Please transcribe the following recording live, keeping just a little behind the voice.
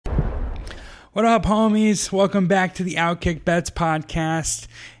What up, homies? Welcome back to the Outkick Bets podcast.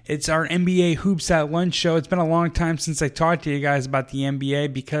 It's our NBA Hoops at Lunch show. It's been a long time since I talked to you guys about the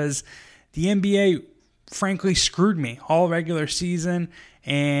NBA because the NBA, frankly, screwed me all regular season,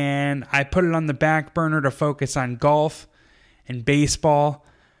 and I put it on the back burner to focus on golf and baseball.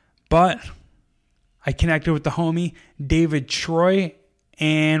 But I connected with the homie, David Troy,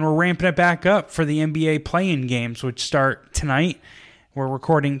 and we're ramping it back up for the NBA play-in games, which start tonight. We're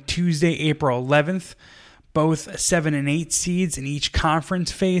recording Tuesday, April 11th. Both 7 and 8 seeds in each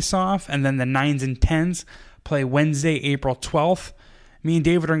conference face off, and then the 9s and 10s play Wednesday, April 12th. Me and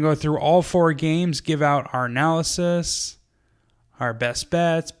David are going to go through all 4 games, give out our analysis, our best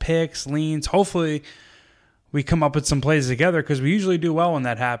bets, picks, leans. Hopefully, we come up with some plays together because we usually do well when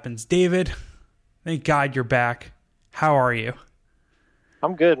that happens. David, thank God you're back. How are you?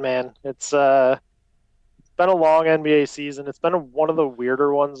 I'm good, man. It's been a long NBA season. It's been one of the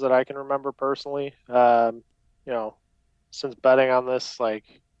weirder ones that I can remember personally. Since betting on this,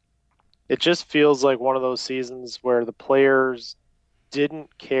 it just feels like one of those seasons where the players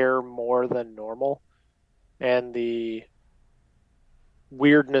didn't care more than normal, and the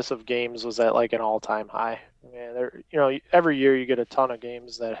weirdness of games was at an all-time high. Every year you get a ton of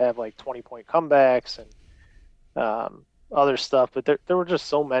games that have 20-point comebacks and other stuff, but there were just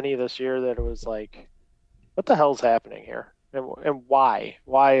so many this year that it was what the hell's happening here? And why?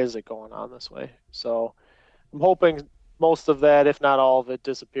 Why is it going on this way? So I'm hoping most of that, if not all of it,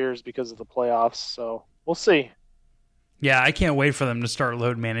 disappears because of the playoffs. So we'll see. Yeah, I can't wait for them to start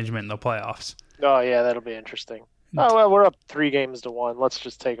load management in the playoffs. Oh, yeah, that'll be interesting. Oh, well, we're up 3-1. Let's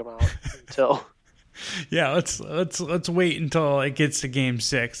just take them out until... Yeah, let's wait until it gets to game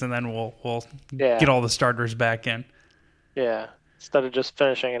 6, and then we'll get all the starters back in. Yeah, instead of just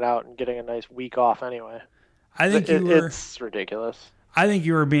finishing it out and getting a nice week off anyway. I think it's ridiculous. I think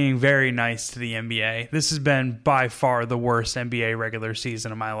you were being very nice to the NBA. This has been by far the worst NBA regular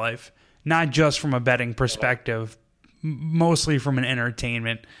season of my life. Not just from a betting perspective, mostly from an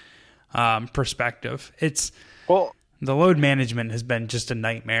entertainment perspective. The load management has been just a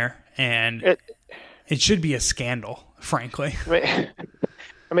nightmare, and it should be a scandal, frankly. I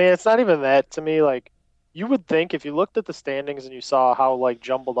mean, it's not even that to me. You would think if you looked at the standings and you saw how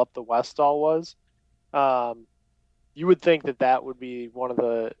jumbled up the West all was, you would think that would be one of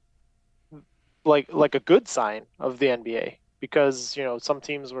the a good sign of the NBA, because some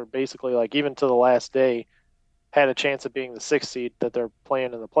teams were basically even to the last day had a chance of being the 6th seed that they're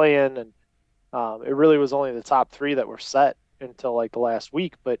playing in the play-in, and it really was only the top 3 that were set until the last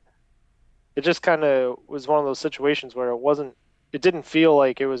week. But it just kind of was one of those situations where it didn't feel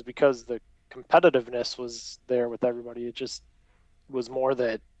like it was because the competitiveness was there with everybody. It just was more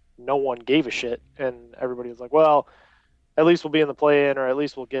that no one gave a shit, and everybody was like, well, at least we'll be in the play-in, or at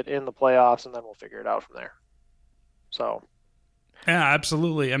least we'll get in the playoffs, and then we'll figure it out from there. So yeah,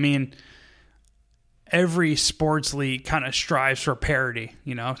 absolutely. I mean, every sports league kind of strives for parity,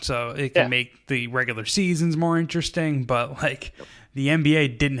 so it can make the regular seasons more interesting, but the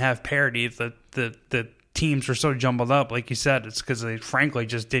NBA didn't have parity. The teams were so jumbled up, like you said. It's because they frankly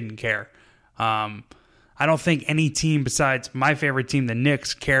just didn't care. I don't think any team besides my favorite team, the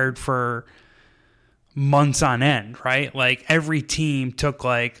Knicks, cared for months on end, right? Every team took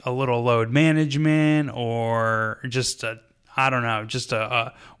a little load management, or just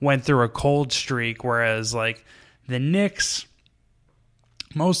went through a cold streak, whereas the Knicks,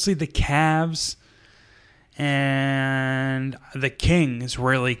 mostly the Cavs and the Kings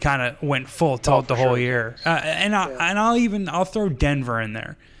really kind of went full tilt the whole year. I'll throw Denver in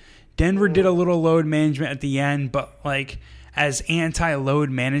there. Denver did a little load management at the end, but as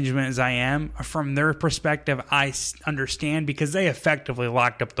anti-load management as I am, from their perspective, I understand, because they effectively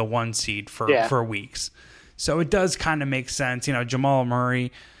locked up the 1 seed for weeks. So it does kind of make sense. Jamal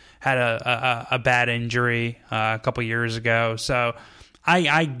Murray had a bad injury a couple years ago, so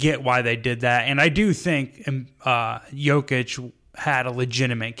I get why they did that, and I do think Jokic had a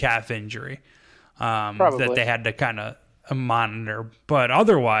legitimate calf injury that they had to kind of monitor. But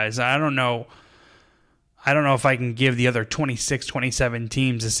otherwise, I don't know if I can give the other 26, 27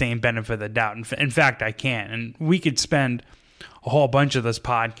 teams the same benefit of the doubt. In fact, I can't. And we could spend a whole bunch of this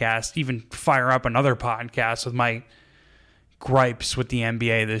podcast, even fire up another podcast with my gripes with the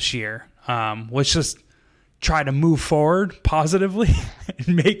NBA this year. Let's just try to move forward positively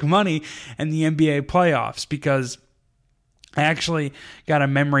and make money in the NBA playoffs, because I actually got a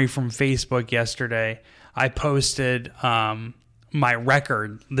memory from Facebook yesterday. I posted my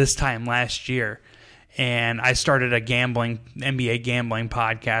record this time last year, and I started a NBA gambling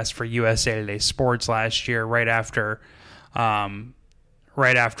podcast for USA Today Sports last year, right after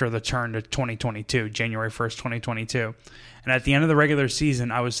right after the turn to 2022, January 1st, 2022. And at the end of the regular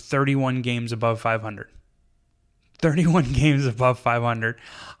season, I was 31 games above 500. 31 games above 500.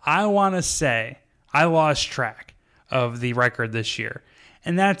 I want to say I lost track of the record this year.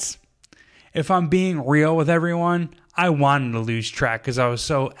 And that's, if I'm being real with everyone, I wanted to lose track because I was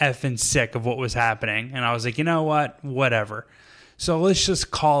so effing sick of what was happening. And I was like, you know what? Whatever. So let's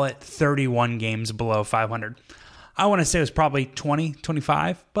just call it 31 games below 500. I want to say it was probably 20,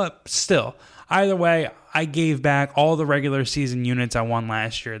 25, but still. Either way, I gave back all the regular season units I won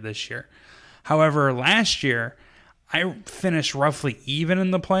last year this year. However, last year, I finished roughly even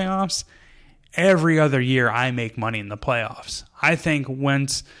in the playoffs. Every other year, I make money in the playoffs. I think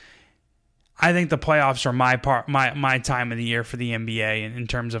the playoffs are my time of the year for the NBA in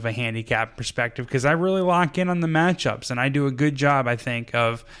terms of a handicap perspective, because I really lock in on the matchups, and I do a good job, I think,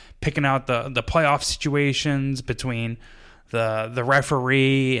 of picking out the playoff situations between the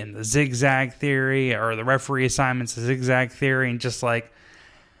referee and the zigzag theory, or the referee assignments, the zigzag theory, and just like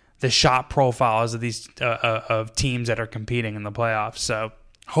the shot profiles of these of teams that are competing in the playoffs. So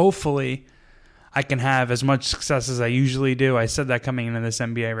hopefully I can have as much success as I usually do. I said that coming into this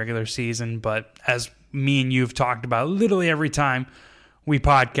NBA regular season, but as me and you have talked about literally every time we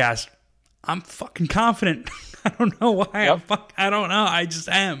podcast, I'm fucking confident. I don't know why. Yep. I don't know. I just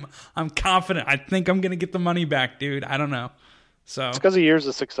am. I'm confident. I think I'm going to get the money back, dude. I don't know. So it's because of years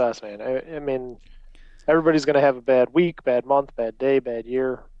of success, man. I mean, everybody's going to have a bad week, bad month, bad day, bad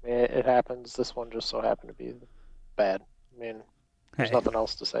year. It happens. This one just so happened to be bad. I mean, there's nothing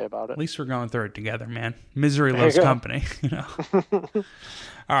else to say about it. At least we're going through it together, man. Misery loves company, you know. All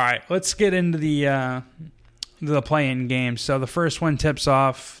right, let's get into the play-in games. So the first one tips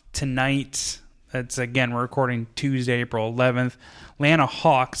off tonight. That's, again, we're recording Tuesday, April 11th. Atlanta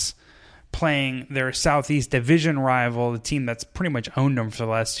Hawks playing their Southeast Division rival, the team that's pretty much owned them for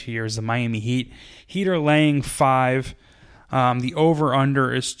the last 2 years, the Miami Heat. Heat are laying 5. The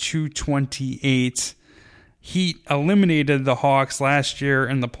over-under is 228. Heat eliminated the Hawks last year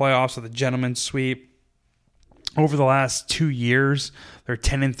in the playoffs with a gentleman's sweep. Over the last 2 years, they're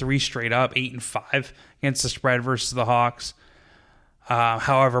 10-3 straight up, 8-5 against the spread versus the Hawks.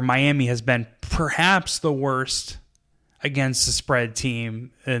 However, Miami has been perhaps the worst against the spread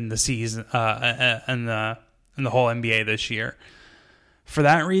team in the season, in the whole NBA this year. For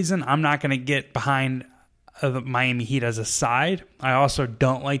that reason, I'm not going to get behind the Miami Heat as a side. I also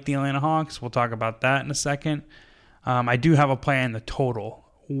don't like the Atlanta Hawks. We'll talk about that in a second. I do have a play in the total.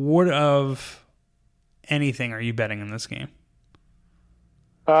 What of anything are you betting in this game?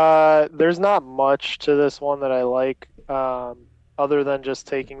 There's not much to this one that I like, other than just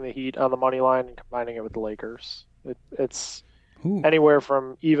taking the Heat on the money line and combining it with the Lakers. It's anywhere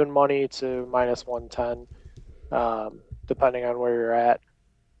from even money to minus 110, depending on where you're at.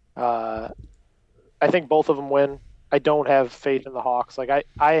 I think both of them win. I don't have faith in the Hawks. Like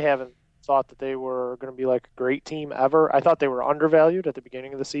I haven't thought that they were going to be like a great team ever. I thought they were undervalued at the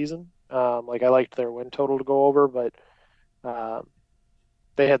beginning of the season. Like I liked their win total to go over, but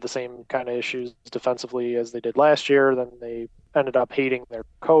they had the same kind of issues defensively as they did last year. Then they ended up hating their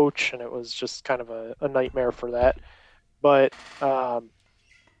coach, and it was just kind of a nightmare for that. But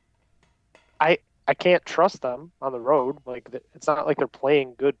I can't trust them on the road. Like it's not like they're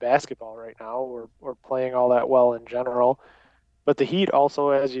playing good basketball right now, or playing all that well in general. But the Heat also,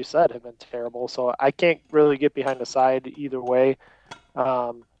 as you said, have been terrible. So I can't really get behind the side either way.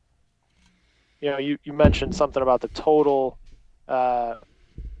 You mentioned something about the total. I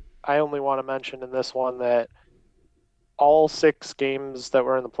only want to mention in this one that all 6 games that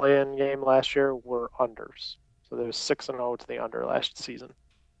were in the play-in game last year were unders. So there was 6-0 to the under last season.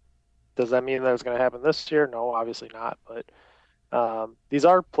 Does that mean that it's going to happen this year? No, obviously not. But these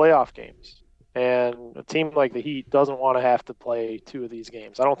are playoff games. And a team like the Heat doesn't want to have to play 2 of these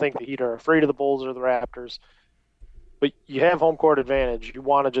games. I don't think the Heat are afraid of the Bulls or the Raptors. But you have home court advantage. You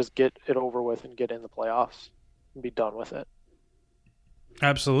want to just get it over with and get in the playoffs and be done with it.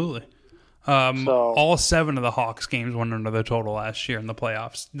 Absolutely. All 7 of the Hawks games went under the total last year in the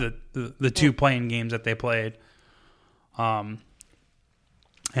playoffs. The 2 playing games that they played. And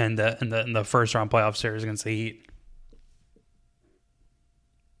in the first round playoff series against the Heat.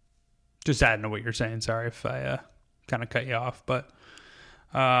 Just adding to what you're saying. Sorry if I kind of cut you off, but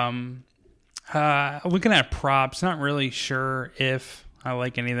looking at props, not really sure if I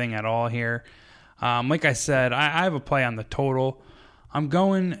like anything at all here. Like I said, I have a play on the total. I'm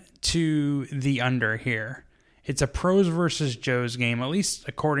going to the under here. It's a pros versus Joes game, at least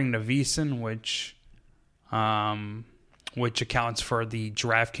according to VSiN, which accounts for the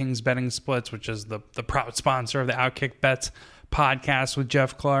DraftKings betting splits, which is the proud sponsor of the Outkick Bets podcast with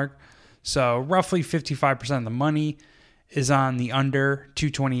Jeff Clark. So roughly 55% of the money is on the under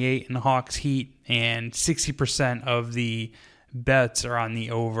 228 in the Hawks Heat, and 60% of the bets are on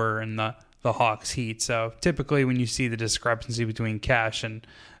the over in the Hawks Heat. So typically when you see the discrepancy between cash and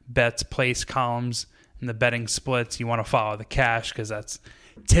bets place columns in the betting splits, you want to follow the cash because that's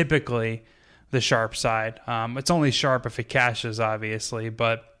typically the sharp side. It's only sharp if it cashes, obviously,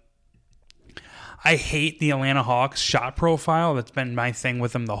 but I hate the Atlanta Hawks shot profile. That's been my thing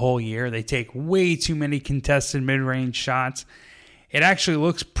with them the whole year. They take way too many contested mid-range shots. It actually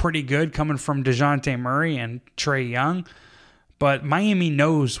looks pretty good coming from DeJounte Murray and Trae Young, but Miami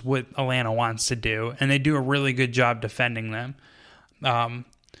knows what Atlanta wants to do, and they do a really good job defending them. And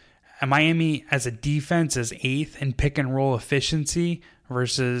Miami, as a defense, is 8th in pick-and-roll efficiency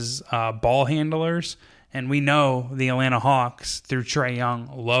versus ball handlers, and we know the Atlanta Hawks, through Trae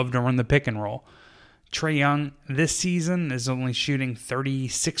Young, love to run the pick-and-roll. Trae Young this season is only shooting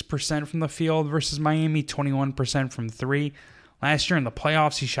 36% from the field versus Miami, 21% from 3. Last year in the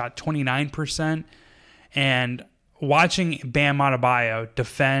playoffs, he shot 29%. And watching Bam Adebayo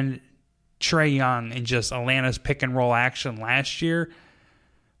defend Trae Young in just Atlanta's pick-and-roll action last year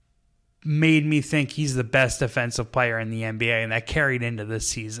made me think he's the best defensive player in the NBA, and that carried into this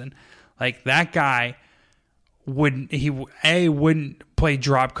season. Like, that guy wouldn't play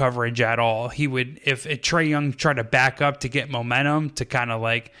drop coverage at all. He would, if Trae Young tried to back up to get momentum to kind of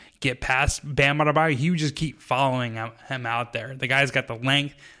like get past Bam Adebayo, he would just keep following him out there. The guy's got the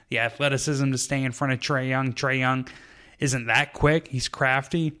length, the athleticism to stay in front of Trae Young. Trae Young isn't that quick. He's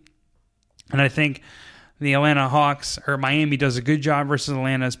crafty. And I think the Atlanta Hawks, or Miami, does a good job versus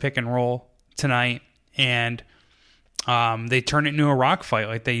Atlanta's pick and roll tonight. And they turn it into a rock fight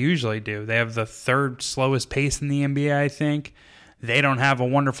like they usually do. They have the 3rd slowest pace in the NBA, I think. They don't have a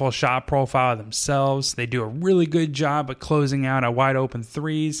wonderful shot profile themselves. They do a really good job at closing out at wide open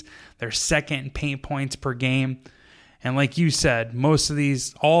threes. They're 2nd in paint points per game. And like you said,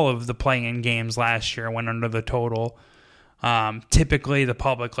 all of the play-in games last year went under the total. Typically, the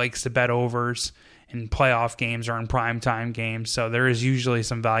public likes to bet overs in playoff games or in primetime games. So there is usually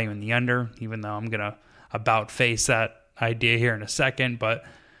some value in the under, even though I'm going to about face that idea here in a second. But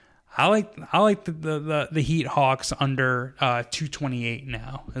I like the Heat Hawks under 228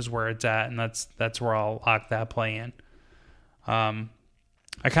 now is where it's at, and that's where I'll lock that play in.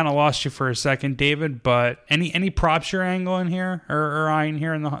 I kind of lost you for a second, David, but any props you're angling here or eyeing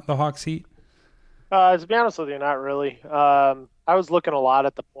here in the Hawks Heat? To be honest with you, not really. I was looking a lot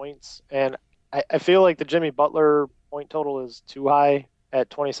at the points, and I feel like the Jimmy Butler point total is too high at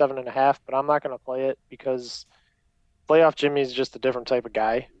 27.5, but I'm not going to play it because playoff Jimmy is just a different type of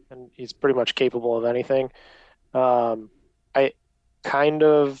guy, and he's pretty much capable of anything. I kind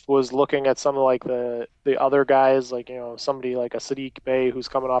of was looking at some of like the other guys, like, somebody like a Sadiq Bey who's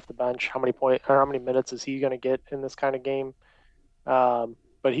coming off the bench. How many minutes is he going to get in this kind of game?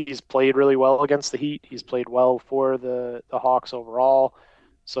 But he's played really well against the Heat. He's played well for the Hawks overall.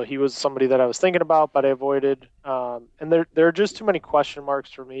 So he was somebody that I was thinking about, but I avoided. And there are just too many question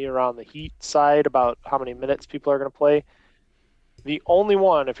marks for me around the Heat side about how many minutes people are going to play. The only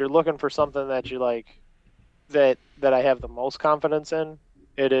one, if you're looking for something that you like, that I have the most confidence in,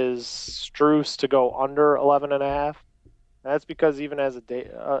 it is Strus to go under 11.5. That's because even as a day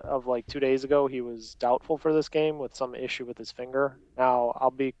of like 2 days ago, he was doubtful for this game with some issue with his finger. Now,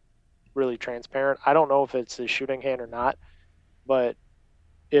 I'll be really transparent. I don't know if it's his shooting hand or not, but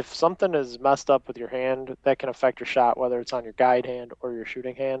if something is messed up with your hand, that can affect your shot, whether it's on your guide hand or your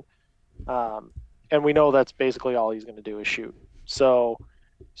shooting hand. And we know that's basically all he's going to do is shoot. So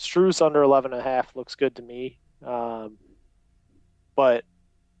Strus under 11.5 looks good to me. But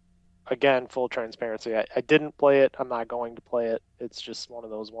again, full transparency, I didn't play it. I'm not going to play it. It's just one of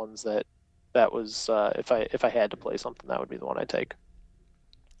those ones that was if I had to play something, that would be the one I'd take.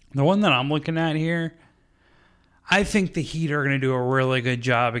 The one that I'm looking at here, I think the Heat are going to do a really good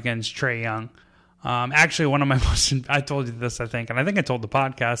job against Trae Young. Actually, one of my most, I told you this, I think, and I think I told the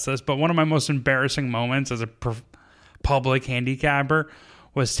podcast this, but one of my most embarrassing moments as a public handicapper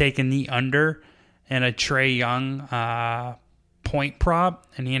was taking the under in a Trae Young point prop,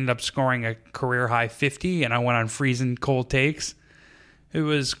 and he ended up scoring a career high 50, and I went on freezing cold takes. It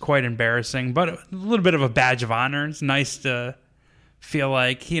was quite embarrassing, but a little bit of a badge of honor. It's nice to feel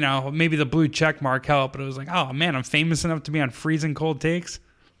like, maybe the blue check mark helped, but it was like, oh man, I'm famous enough to be on freezing cold takes.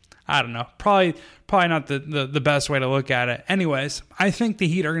 I don't know. Probably not the best way to look at it. Anyways, I think the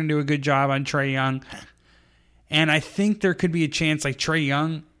Heat are going to do a good job on Trae Young, and I think there could be a chance like Trae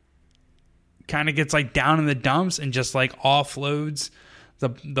Young kind of gets like down in the dumps and just like offloads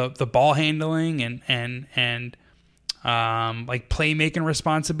the ball handling and like playmaking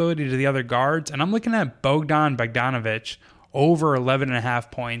responsibility to the other guards. And I'm looking at Bogdanovic over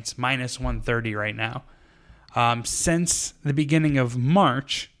 11.5 points, minus 130 right now. Since the beginning of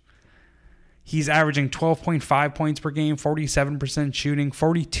March, he's averaging 12.5 points per game, 47% shooting,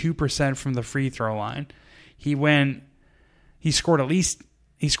 42% from the free throw line. He scored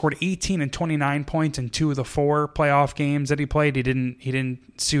 18 and 29 points in 2 of the 4 playoff games that he played. He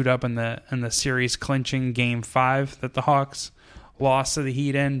didn't suit up in the series clinching game 5 that the Hawks lost to the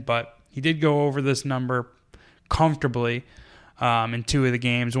Heat in, but he did go over this number comfortably in 2 of the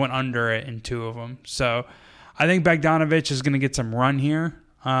games, went under it in 2 of them. So I think Bogdanovic is going to get some run here,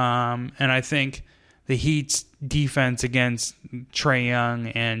 and I think the Heat's defense against Trae Young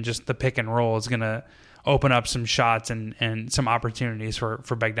and just the pick and roll is going to open up some shots and some opportunities for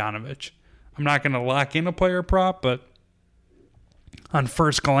Bogdanovic. I'm not going to lock in a player prop, but on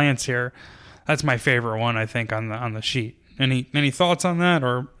first glance here, that's my favorite one, I think, on the sheet. Any thoughts on that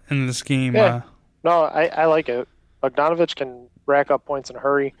or in this game? Yeah. No, I like it. Bogdanovic can rack up points in a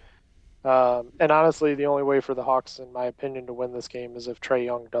hurry. And honestly, the only way for the Hawks, in my opinion, to win this game is if Trae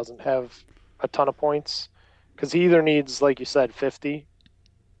Young doesn't have a ton of points. Because he either needs, like you said, 50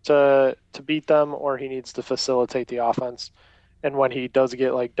 to beat them, or he needs to facilitate the offense. And when he does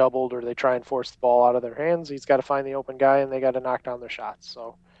get like doubled or they try and force the ball out of their hands, he's got to find the open guy and they got to knock down their shots.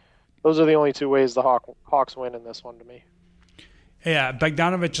 So those are the only 2 ways the Hawks win in this one to me. Yeah,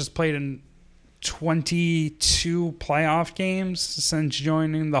 Bogdanovic has played in 22 playoff games since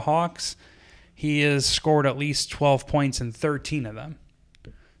joining the Hawks. He has scored at least 12 points in 13 of them.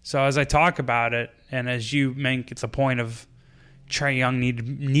 So as I talk about it, and as you make it's a point of Trae Young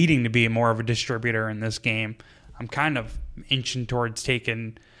needing to be more of a distributor in this game, I'm kind of inching towards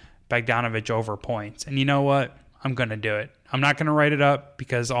taking Bogdanovic over points. And you know what? I'm going to do it. I'm not going to write it up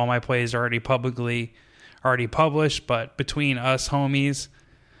because all my plays are already published, but between us homies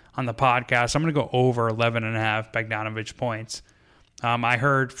on the podcast, I'm going to go over 11.5 Bogdanovic points. I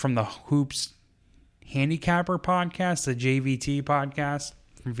heard from the Hoops Handicapper podcast, the JVT podcast,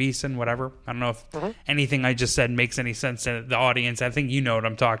 from VSiN, whatever. I don't know if anything I just said makes any sense to the audience. I think you know what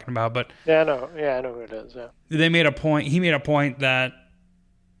I'm talking about, but I know who it is. Yeah, he made a point that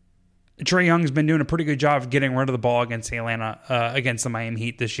Trae Young's been doing a pretty good job of getting rid of the ball against the Miami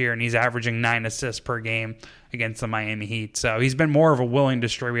Heat this year, and he's averaging 9 assists per game against the Miami Heat. So he's been more of a willing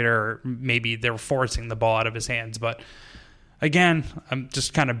distributor. Or maybe they're forcing the ball out of his hands, but again, I'm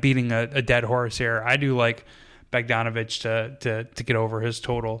just kind of beating a dead horse here. I do like Bogdanovic to get over his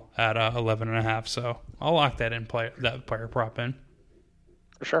total at 11.5. So I'll lock that player prop in.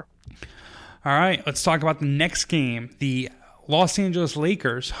 For sure. All right, let's talk about the next game. The Los Angeles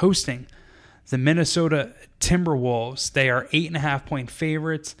Lakers hosting the Minnesota Timberwolves. They are 8.5 point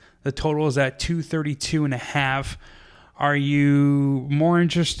favorites. The total is at 232.5. Are you more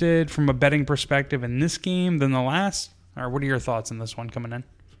interested from a betting perspective in this game than the last? Or what are your thoughts on this one coming in?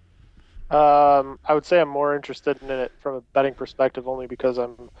 I would say I'm more interested in it from a betting perspective only because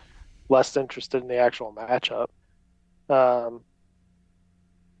I'm less interested in the actual matchup. I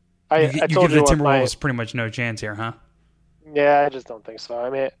told you the Timberwolves pretty much no chance here, huh? Yeah, I just don't think so. I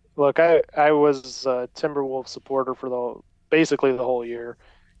mean, look, I was a Timberwolves supporter for basically the whole year.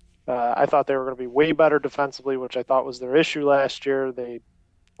 I thought they were going to be way better defensively, which I thought was their issue last year. They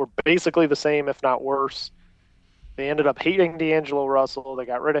were basically the same, if not worse. They ended up hating D'Angelo Russell. They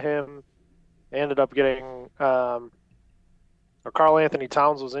got rid of him. They ended up getting Karl Anthony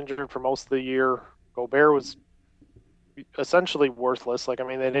Towns was injured for most of the year. Gobert was essentially worthless. They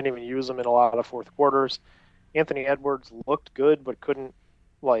didn't even use him in a lot of fourth quarters. Anthony Edwards looked good, but couldn't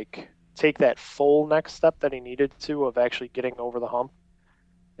take that full next step that he needed to of actually getting over the hump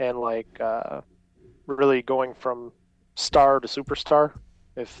and really going from star to superstar,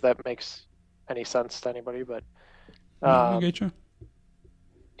 if that makes any sense to anybody. But I get you.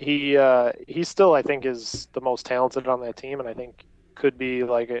 He still, I think, is the most talented on that team, and I think could be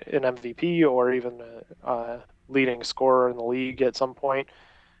like an MVP or even a leading scorer in the league at some point.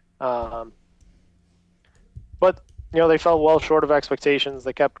 But they fell well short of expectations.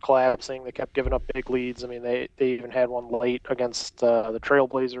 They kept collapsing. They kept giving up big leads. I mean, they even had one late against the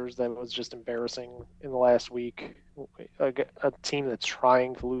Trailblazers that was just embarrassing in the last week. A team that's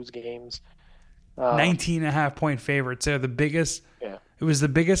trying to lose games. 19.5 point favorite. So the biggest. Yeah. It was the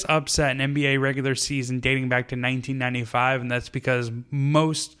biggest upset in NBA regular season dating back to 1995, and that's because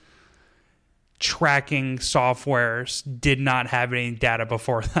most tracking softwares did not have any data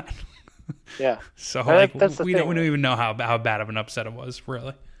before that. Yeah. So we don't even know how bad of an upset it was,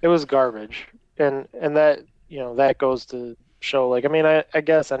 really. It was garbage. And that, that goes to show. Like, I mean, I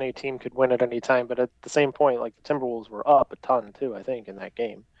guess any team could win at any time, but at the same point, like the Timberwolves were up a ton too, I think, in that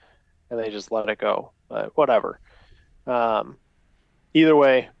game, and they just let it go. But whatever. Um, Either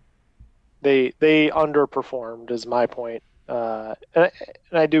way, they underperformed is my point. And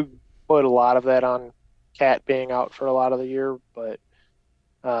I do put a lot of that on Cat being out for a lot of the year, but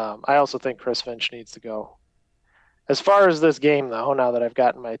I also think Chris Finch needs to go. As far as this game, though, now that I've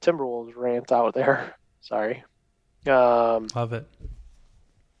gotten my Timberwolves rant out there, sorry. Love it.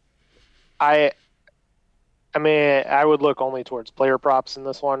 I I mean, I would look only towards player props in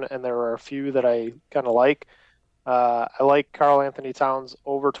this one, and there are a few that I kind of like. I like Karl Anthony Towns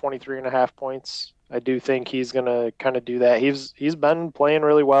over 23.5 points. I do think he's going to kind of do that. He's been playing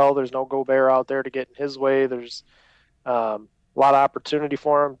really well. There's no Gobert out there to get in his way. There's a lot of opportunity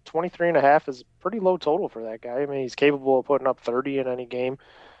for him. 23.5 is a pretty low total for that guy. I mean, he's capable of putting up 30 in any game.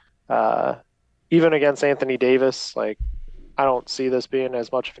 Even against Anthony Davis, like, I don't see this being as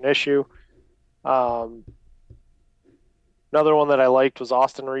much of an issue. Another one that I liked was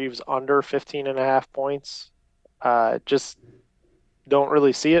Austin Reeves under 15.5 points. Just don't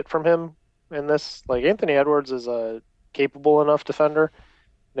really see it from him in this. Like, Anthony Edwards is a capable enough defender.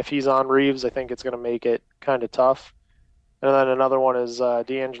 And if he's on Reeves, I think it's going to make it kind of tough. And then another one is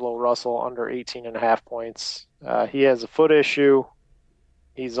D'Angelo Russell under 18.5 points. He has a foot issue.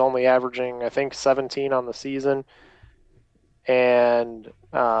 He's only averaging, I think, 17 on the season. And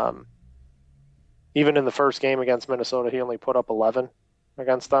even in the first game against Minnesota, he only put up 11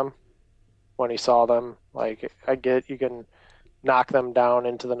 against them when he saw them. Like, I get you can knock them down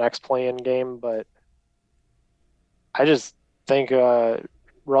into the next play-in game, but I just think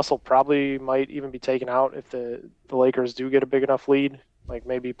Russell probably might even be taken out if the Lakers do get a big enough lead. Like,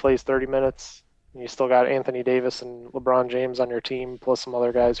 maybe he plays 30 minutes. And you still got Anthony Davis and LeBron James on your team, plus some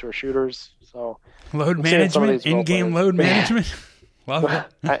other guys who are shooters. So load management, in-game load management. Love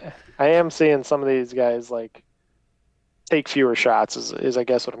it. I am seeing some of these guys like take fewer shots is I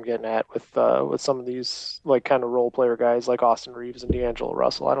guess what I'm getting at with some of these like kind of role player guys like Austin Reeves and D'Angelo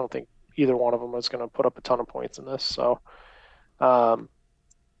Russell. I don't think either one of them is going to put up a ton of points in this. So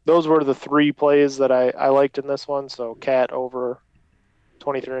those were the three plays that I liked in this one. So Cat over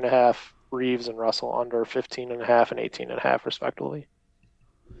 23.5, Reeves and Russell under 15.5 and 18.5 respectively.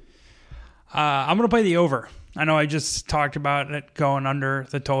 I'm going to play the over. I know I just talked about it going under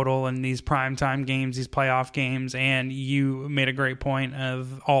the total in these primetime games, these playoff games, and you made a great point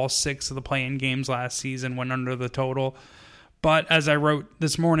of all 6 of the play-in games last season went under the total. But as I wrote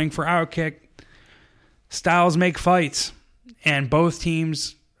this morning for Outkick, styles make fights, and both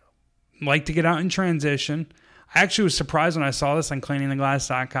teams like to get out in transition. I actually was surprised when I saw this on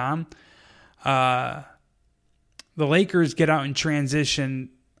cleaningtheglass.com. The Lakers get out in transition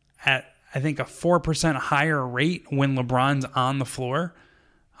at, I think, a 4% higher rate when LeBron's on the floor.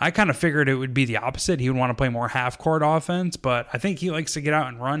 I kind of figured it would be the opposite. He would want to play more half-court offense, but I think he likes to get out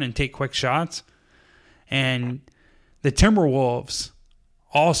and run and take quick shots. And the Timberwolves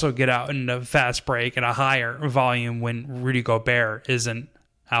also get out in a fast break at a higher volume when Rudy Gobert isn't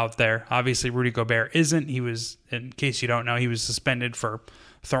out there. Obviously, Rudy Gobert isn't. He was, in case you don't know, he was suspended for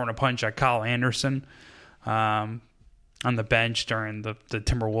throwing a punch at Kyle Anderson on the bench during the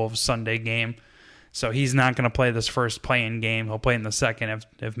Timberwolves Sunday game. So he's not going to play this first play-in game. He'll play in the second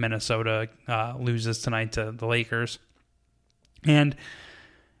if Minnesota loses tonight to the Lakers. And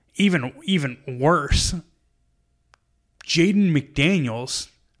even worse, Jaden McDaniels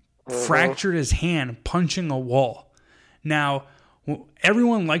fractured his hand punching a wall. Now,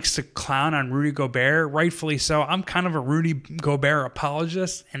 everyone likes to clown on Rudy Gobert, rightfully so. I'm kind of a Rudy Gobert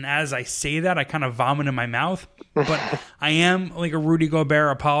apologist, and as I say that, I kind of vomit in my mouth. But I am like a Rudy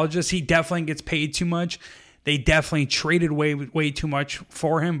Gobert apologist. He definitely gets paid too much. They definitely traded way too much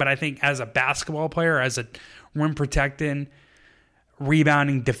for him. But I think as a basketball player, as a rim protecting,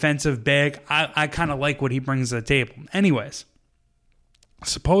 rebounding, defensive big, I kind of like what he brings to the table. Anyways,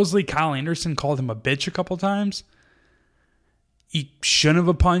 supposedly Kyle Anderson called him a bitch a couple times. He shouldn't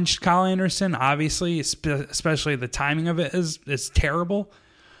have punched Kyle Anderson, obviously, especially the timing of it is terrible.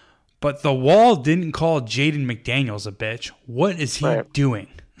 But the wall didn't call Jaden McDaniels a bitch. What is he doing?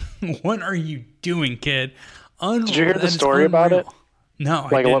 What are you doing, kid? Did you hear the story about it? No,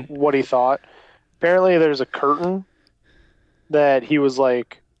 like I didn't. What he thought. Apparently, there's a curtain that he was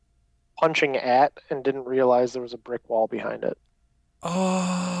like punching at and didn't realize there was a brick wall behind it. Oh,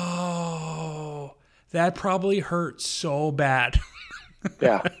 that probably hurt so bad.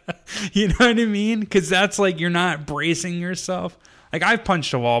 Yeah. You know what I mean? Because that's like you're not bracing yourself. Like, I've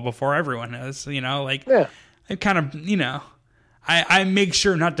punched a wall before. Everyone has, like, I kind of, I make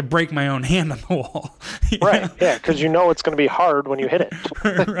sure not to break my own hand on the wall. Right, yeah, because it's going to be hard when you hit it.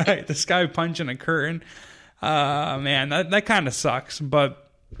 Right, this guy punching a curtain. Man, that kind of sucks. But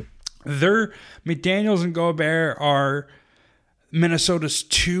McDaniels and Gobert are Minnesota's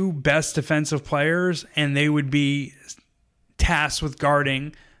two best defensive players, and they would be tasked with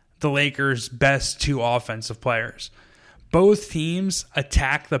guarding the Lakers' best two offensive players. Both teams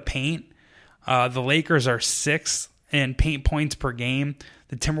attack the paint. The Lakers are 6th in paint points per game.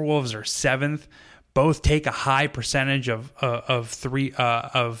 The Timberwolves are 7th. Both take a high percentage of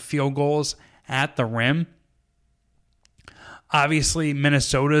field goals at the rim. Obviously,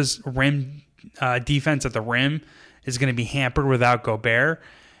 Minnesota's rim defense at the rim is going to be hampered without Gobert,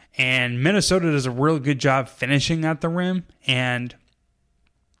 and Minnesota does a real good job finishing at the rim. And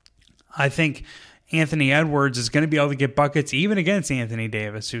I think Anthony Edwards is going to be able to get buckets even against Anthony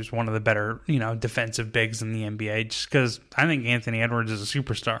Davis, who's one of the better, defensive bigs in the NBA, just because I think Anthony Edwards is a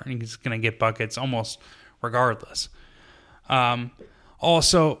superstar and he's going to get buckets almost regardless.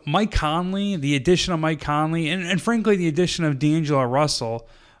 Also, Mike Conley, the addition of Mike Conley, and frankly, the addition of D'Angelo Russell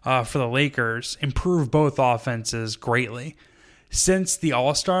for the Lakers improved both offenses greatly. Since the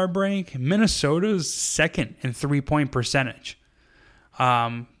All-Star break, Minnesota's 2nd in three-point percentage.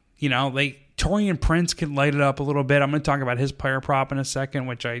 Taurean Prince can light it up a little bit. I'm going to talk about his player prop in a second,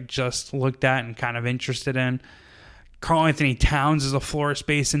 which I just looked at and kind of interested in. Karl Anthony Towns is a floor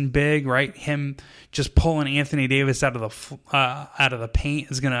spacing big, right? Him just pulling Anthony Davis out of the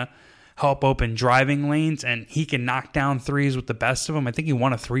paint is going to help open driving lanes, and he can knock down threes with the best of them. I think he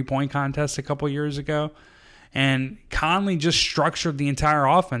won a 3-point contest a couple years ago. And Conley just structured the entire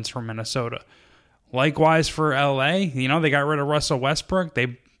offense for Minnesota. Likewise for LA, they got rid of Russell Westbrook.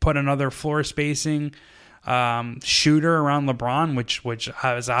 They put another floor spacing shooter around LeBron, which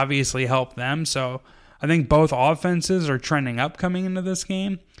has obviously helped them. So I think both offenses are trending up coming into this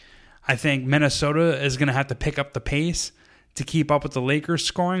game. I think Minnesota is going to have to pick up the pace to keep up with the Lakers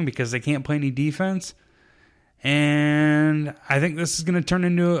scoring because they can't play any defense. And I think this is going to turn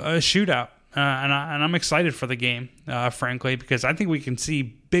into a shootout. And I'm excited for the game, frankly, because I think we can see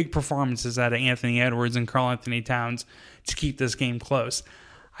big performances out of Anthony Edwards and Karl Anthony Towns to keep this game close.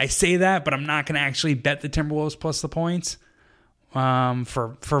 I say that, but I'm not going to actually bet the Timberwolves plus the points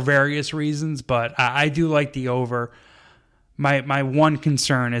for various reasons. But I do like the over. My one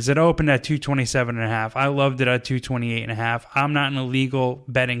concern is it opened at 227.5. I loved it at 228.5. I'm not in a legal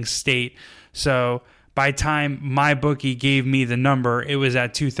betting state, so by the time my bookie gave me the number, it was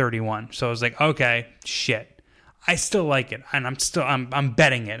at 231. So I was like, okay, shit. I still like it, and I'm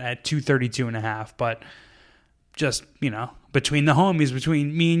betting it at 232.5. But just, between the homies,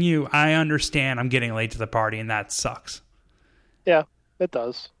 between me and you, I understand I'm getting late to the party, and that sucks. Yeah, it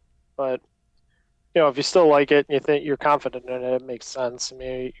does. But, if you still like it and you think you're confident in it, it makes sense. I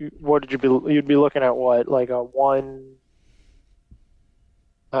mean, you'd be looking at what, like a one...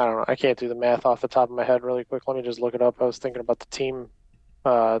 I don't know. I can't do the math off the top of my head really quick. Let me just look it up. I was thinking about the team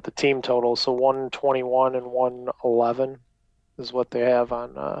total. So 121 and 111 is what they have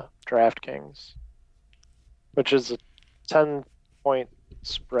on DraftKings, which is a 10-point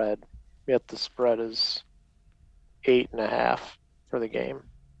spread. Yet the spread is 8.5 for the game.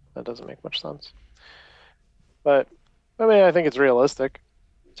 That doesn't make much sense. But I think it's realistic.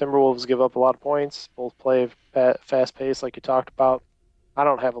 Timberwolves give up a lot of points. Both play fast pace, like you talked about. I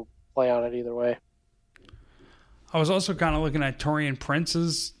don't have a play on it either way. I was also kind of looking at Taurean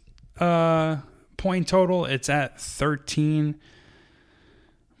Prince's point total. It's at 13.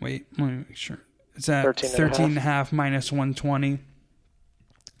 Wait, let me make sure. It's at 13.5 minus 120. I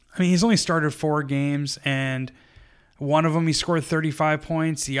mean, he's only started 4 games, and one of them he scored 35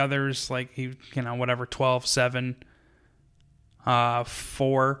 points. The others, 12, 7,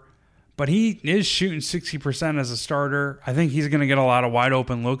 4. But he is shooting 60% as a starter. I think he's going to get a lot of wide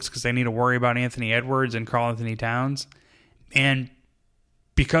open looks because they need to worry about Anthony Edwards and Karl Anthony Towns. And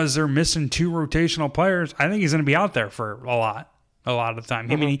because they're missing 2 rotational players, I think he's going to be out there for a lot of the time.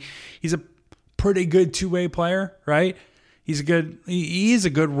 Mm-hmm. I mean, he's a pretty good two-way player, right? He is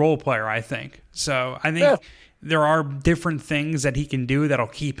a good role player, I think. So I think there are different things that he can do that'll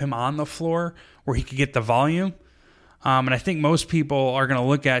keep him on the floor where he could get the volume. And I think most people are going to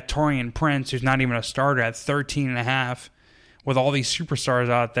look at Taurean Prince, who's not even a starter, at 13.5 with all these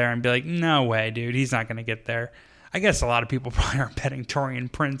superstars out there and be like, no way, dude, he's not going to get there. I guess a lot of people probably aren't betting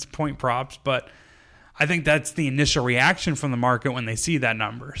Taurean Prince point props, but I think that's the initial reaction from the market when they see that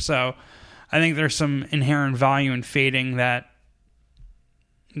number. So I think there's some inherent value in fading that,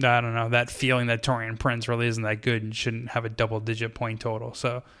 I don't know, that feeling that Taurean Prince really isn't that good and shouldn't have a double-digit point total.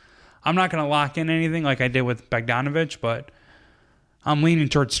 So I'm not going to lock in anything like I did with Bogdanovich, but I'm leaning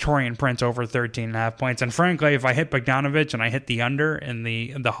towards Torian Prince over 13.5 points. And frankly, if I hit Bogdanovich and I hit the under in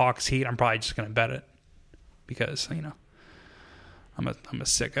the Hawks Heat, I'm probably just going to bet it because I'm a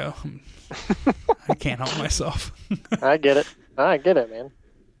sicko. I can't help myself. I get it, man.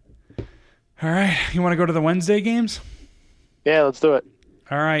 All right, you want to go to the Wednesday games? Yeah, let's do it.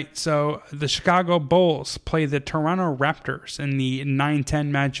 All right, so the Chicago Bulls play the Toronto Raptors in the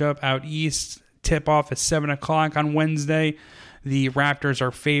 9-10 matchup out east. Tip-off is 7 o'clock on Wednesday. The Raptors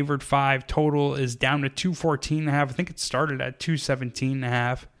are favored 5. Total is down to 214.5. I think it started at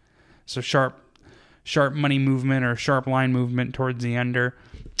 217.5. So sharp money movement or sharp line movement towards the under.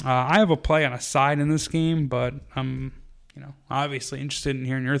 I have a play on a side in this game, but I'm obviously interested in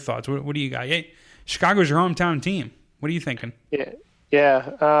hearing your thoughts. What do you got? Hey, Chicago's your hometown team. What are you thinking?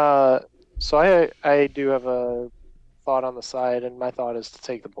 Yeah. So I do have a thought on the side, and my thought is to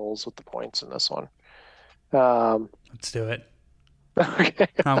take the Bulls with the points in this one. Let's do it. Okay.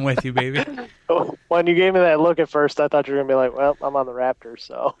 I'm with you, baby. When you gave me that look at first, I thought you were going to be like, well, I'm on the Raptors,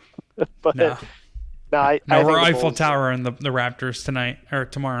 so. But no, I we're Eiffel Tower in the Raptors tonight or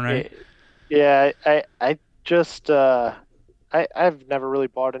tomorrow night. Yeah, I just I've never really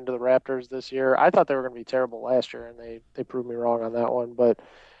bought into the Raptors this year. I thought they were going to be terrible last year, and they proved me wrong on that one. But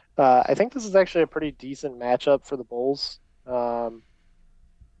I think this is actually a pretty decent matchup for the Bulls. The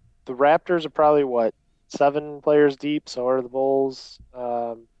Raptors are probably 7 players deep, so are the Bulls.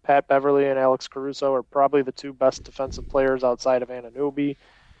 Pat Beverly and Alex Caruso are probably the 2 best defensive players outside of Anunoby.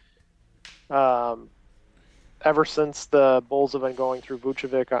 Ever since the Bulls have been going through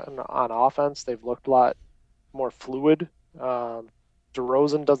Vucevic on offense, they've looked a lot more fluid.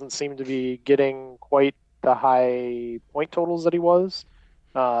 DeRozan doesn't seem to be getting quite the high point totals that he was,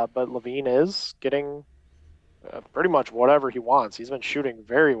 but LaVine is getting pretty much whatever he wants. He's been shooting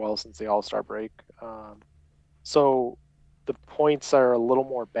very well since the All-Star break. So the points are a little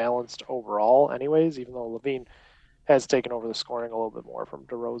more balanced overall anyways, even though LaVine has taken over the scoring a little bit more from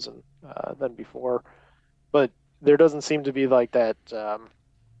DeRozan than before. But there doesn't seem to be like that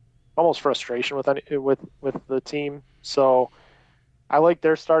almost frustration with the team. So I like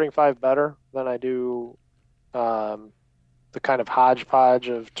their starting 5 better than I do the kind of hodgepodge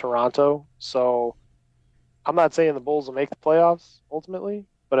of Toronto. So I'm not saying the Bulls will make the playoffs ultimately,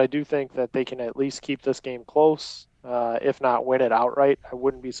 but I do think that they can at least keep this game close, if not win it outright. I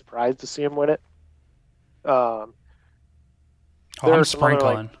wouldn't be surprised to see them win it. I'm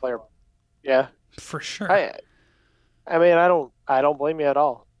sprinkling. Yeah, for sure. I mean, I don't blame you at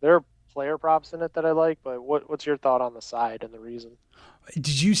all. There are player props in it that I like, but what's your thought on the side and the reason?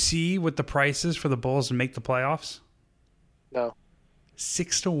 Did you see what the price is for the Bulls to make the playoffs? No.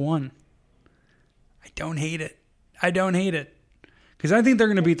 6-1. I don't hate it. Because I think they're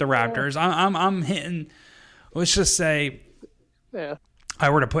going to beat the Raptors. I'm hitting. Let's just say, yeah, I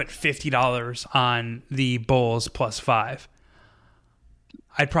were to put $50 on the Bulls plus 5.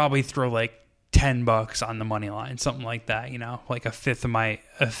 I'd probably throw like $10 on the money line, something like that. Like a fifth of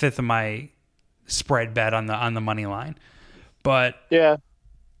my spread bet on the money line. But yeah,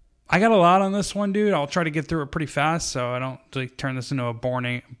 I got a lot on this one, dude. I'll try to get through it pretty fast, so I don't turn this into a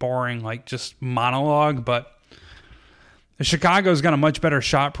boring like just monologue. But Chicago's got a much better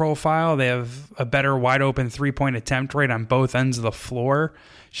shot profile. They have a better wide open 3-point attempt rate on both ends of the floor.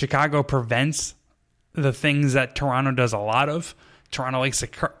 Chicago prevents the things that Toronto does a lot of. Toronto likes to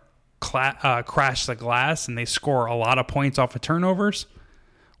crash the glass, and they score a lot of points off of turnovers.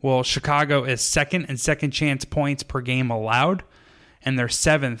 Well, Chicago is second in second chance points per game allowed, and they're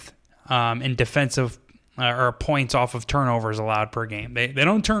 7th in defensive or points off of turnovers allowed per game. They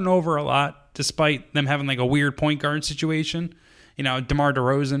don't turn over a lot, despite them having like a weird point guard situation. DeMar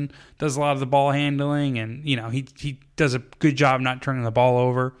DeRozan does a lot of the ball handling, and he does a good job not turning the ball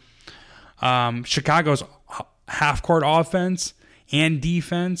over. Chicago's half court offense and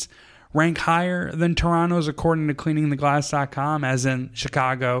defense rank higher than Toronto's according to cleaningtheglass.com, as in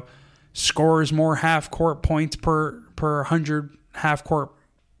Chicago scores more half-court points per 100 half-court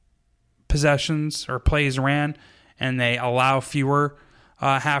possessions or plays ran, and they allow fewer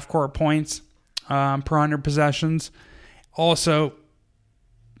half-court points per 100 possessions. Also,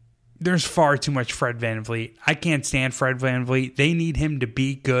 there's far too much Fred VanVleet. I can't stand Fred VanVleet. They need him to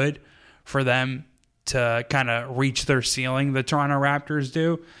be good for them to kind of reach their ceiling, the Toronto Raptors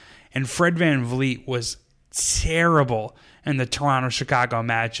do. And Fred VanVleet was terrible in the Toronto-Chicago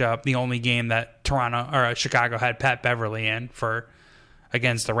matchup, the only game that Chicago had Pat Beverly in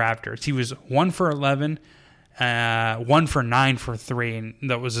against the Raptors. He was 1 for 11, 1 for 9 for 3, and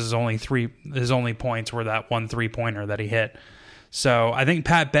that was his only points were that 1 3-pointer that he hit. So I think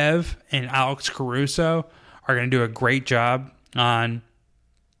Pat Bev and Alex Caruso are going to do a great job on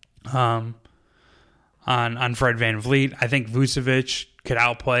Fred VanVleet. I think Vucevic could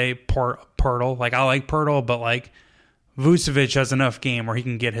outplay Pirtle. Like, I like Pirtle, but like Vucevic has enough game where he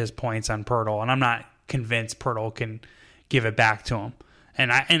can get his points on Pirtle, and I'm not convinced Pirtle can give it back to him.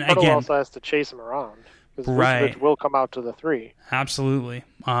 And Pirtle again, also has to chase him around because right, Vucevic will come out to the three. Absolutely.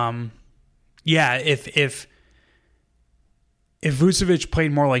 Yeah, if Vucevic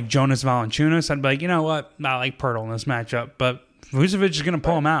played more like Jonas Valanciunas, I'd be like, you know what, I like Pirtle in this matchup, but Vucevic is going to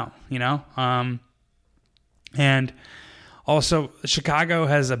pull him out, you know? And also, Chicago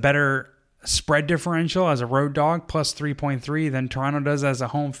has a better spread differential as a road dog, plus 3.3, than Toronto does as a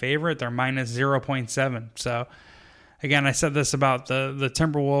home favorite. They're minus 0.7. So, again, I said this about the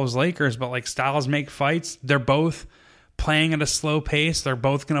Timberwolves Lakers, but like styles make fights. They're both playing at a slow pace. They're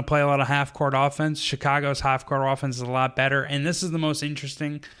both going to play a lot of half-court offense. Chicago's half-court offense is a lot better. And this is the most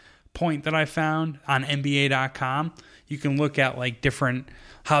interesting point that I found on NBA.com. You can look at like different,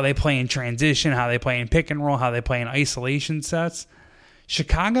 how they play in transition, how they play in pick and roll, how they play in isolation sets.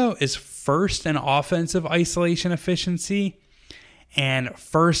 Chicago is first in offensive isolation efficiency and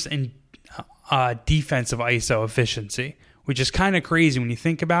first in defensive ISO efficiency, which is kind of crazy when you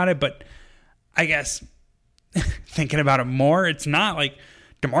think about it. But I guess thinking about it more, it's not like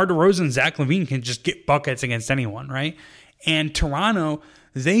DeMar DeRozan and Zach LaVine can just get buckets against anyone, right? And Toronto,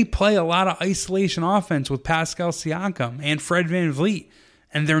 they play a lot of isolation offense with Pascal Siakam and Fred VanVleet,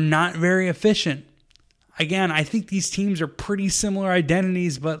 and they're not very efficient. Again, I think these teams are pretty similar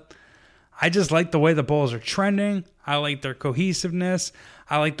identities, but I just like the way the Bulls are trending. I like their cohesiveness.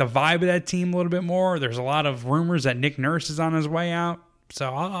 I like the vibe of that team a little bit more. There's a lot of rumors that Nick Nurse is on his way out.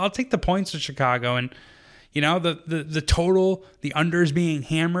 So I'll take the points of Chicago. And, you know, the total, the unders being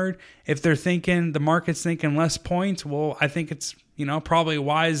hammered, if they're thinking, the market's thinking less points, well, I think it's, you know, probably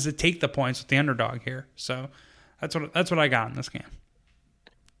wise to take the points with the underdog here. So that's what I got in this game.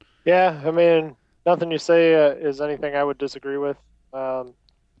 Yeah, I mean, nothing you say is anything I would disagree with. The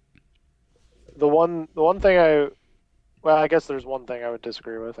one thing I guess there's one thing I would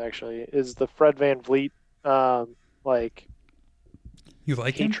disagree with actually is the Fred VanVleet you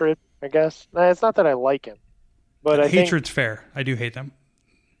like hatred, him? I guess. Nah, it's not that I like him, but I think hatred's fair. I do hate them.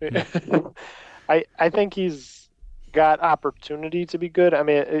 I think he's got opportunity to be good. I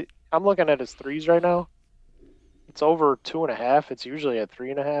mean, I'm looking at his threes right now. It's over 2.5. It's usually at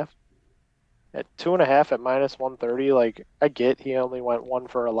 3.5. At 2.5 at minus 130, like I get he only went 1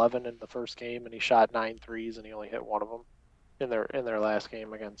 for 11 in the first game and he shot 9 threes and he only hit one of them in their last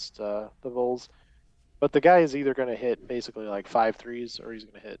game against the Bulls. But the guy is either going to hit basically like 5 threes or he's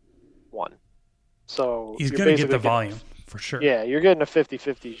going to hit 1. So he's going to get the volume for sure. Yeah, you're getting a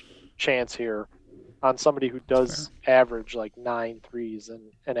 50-50 chance here on somebody who does average like 9 threes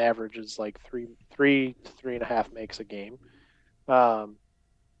and averages like 3 to 3.5 makes a game. So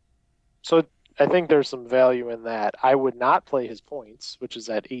I think there's some value in that. I would not play his points, which is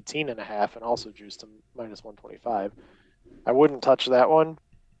at 18.5 and also juiced him minus 125. I wouldn't touch that one.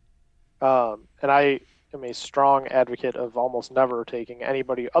 And I am a strong advocate of almost never taking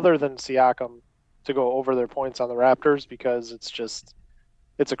anybody other than Siakam to go over their points on the Raptors because it's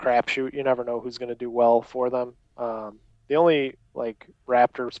a crapshoot. You never know who's going to do well for them. The only like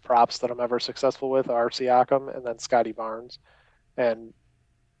Raptors props that I'm ever successful with are Siakam and then Scotty Barnes. And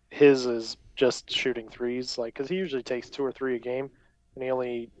his is just shooting threes, like because he usually takes 2 or 3 a game, and he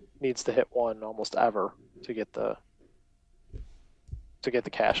only needs to hit 1 almost ever to get the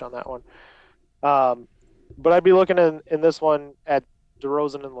cash on that one. But I'd be looking in this one at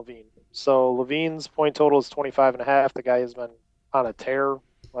DeRozan and LaVine. So LaVine's point total is 25.5. The guy has been on a tear,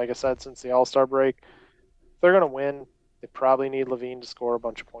 like I said, since the All-Star break. If they're going to win, they probably need LaVine to score a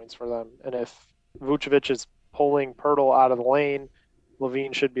bunch of points for them. And if Vucevic is pulling Pirtle out of the lane,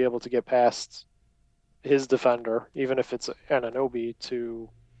 LaVine should be able to get past his defender, even if it's Anunoby, to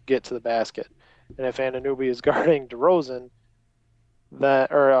get to the basket. And if Anunoby is guarding DeRozan,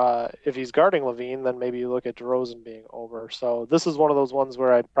 if he's guarding LaVine, then maybe you look at DeRozan being over. So this is one of those ones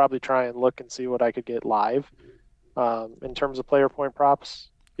where I'd probably try and look and see what I could get live in terms of player point props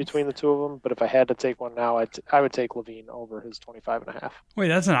between the two of them. But if I had to take one now, I would take LaVine over his 25.5. Wait,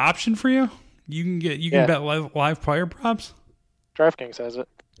 that's an option for you? You can bet live player props? DraftKings has it.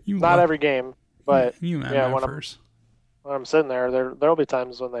 Not every game, but when I'm sitting there, there'll be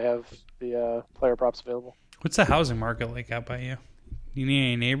times when they have the player props available. What's the housing market like out by you? You need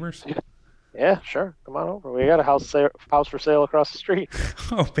any neighbors? Yeah, sure. Come on over. We got a house for sale across the street.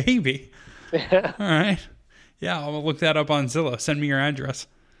 Oh, baby. Yeah. All right. Yeah, I'll look that up on Zillow. Send me your address.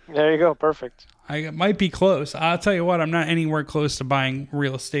 There you go. Perfect. I might be close. I'll tell you what, I'm not anywhere close to buying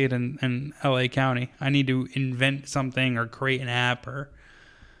real estate in LA County. I need to invent something or create an app or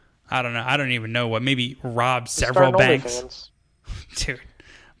I don't know. I don't even know what. Maybe rob several banks. Dude,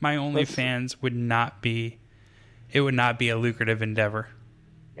 my OnlyFans would not be a lucrative endeavor.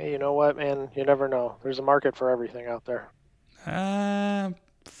 Hey, you know what, man? You never know. There's a market for everything out there.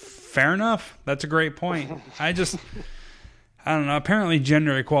 Fair enough. That's a great point. I don't know. Apparently,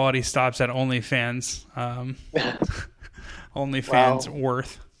 gender equality stops at OnlyFans. OnlyFans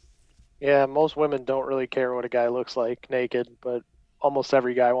worth. Yeah, most women don't really care what a guy looks like naked, but almost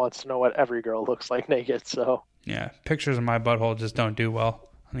every guy wants to know what every girl looks like naked. So yeah, pictures of my butthole just don't do well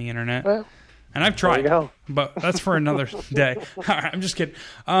on the internet. Well, and I've tried, but that's for another day. All right, I'm just kidding.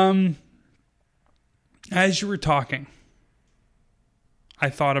 As you were talking, I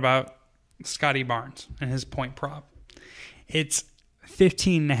thought about Scotty Barnes and his point prop. It's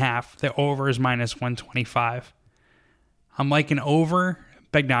 15.5. The over is minus 125. I'm like an over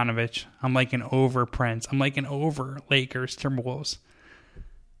Bogdanovic. I'm like an over Prince. I'm like an over Lakers, Timberwolves.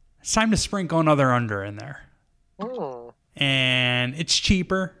 It's time to sprinkle another under in there. And it's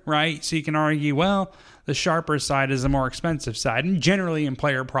cheaper, right? So you can argue, well, the sharper side is the more expensive side. And generally in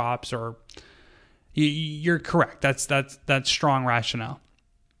player props, or you're correct. That's strong rationale.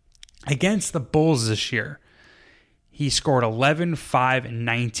 Against the Bulls this year, he scored 11, 5, and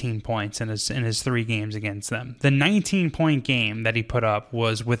 19 points in his 3 games against them. The 19-point game that he put up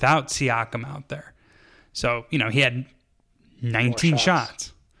was without Siakam out there. So, he had 19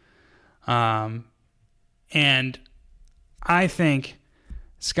 shots. And I think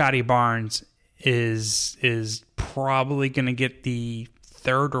Scotty Barnes is probably going to get the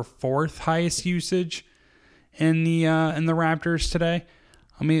 3rd or 4th highest usage in the Raptors today.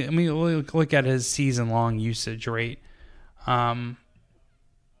 Let me look at his season-long usage rate.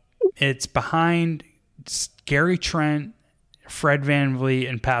 It's behind Gary Trent, Fred VanVleet,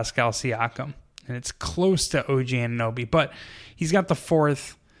 and Pascal Siakam. And it's close to OG Anunoby. But he's got the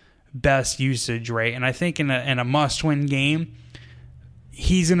 4th best usage rate. And I think in a must-win game,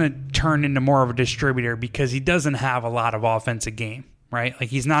 he's going to turn into more of a distributor because he doesn't have a lot of offensive game, right? Like,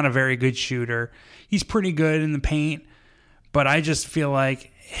 he's not a very good shooter. He's pretty good in the paint. But I just feel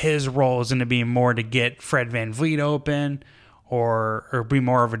like his role is going to be more to get Fred VanVleet open or be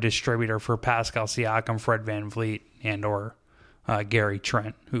more of a distributor for Pascal Siakam, Fred VanVleet, and or Gary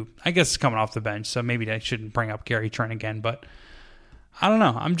Trent, who I guess is coming off the bench, so maybe I shouldn't bring up Gary Trent again. But I don't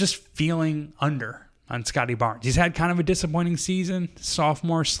know. I'm just feeling under on Scotty Barnes. He's had kind of a disappointing season,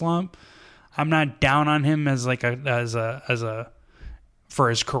 sophomore slump. I'm not down on him as for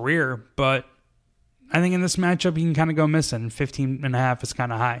his career, but I think in this matchup, he can kind of go missing. 15.5 is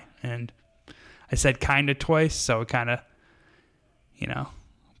kind of high. And I said kind of twice, so it kind of,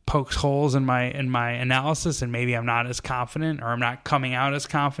 pokes holes in my analysis, and maybe I'm not as confident, or I'm not coming out as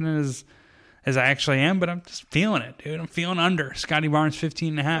confident as I actually am, but I'm just feeling it, dude. I'm feeling under. Scotty Barnes,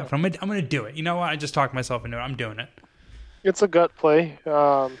 15.5. I'm going to do it. You know what? I just talked myself into it. I'm doing it. It's a gut play.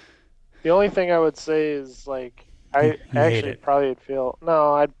 The only thing I would say is, like, I actually probably would feel...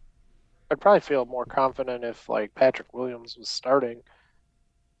 No, I'd probably feel more confident if, like, Patrick Williams was starting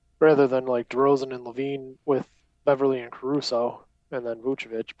rather than, like, DeRozan and Levine with Beverly and Caruso and then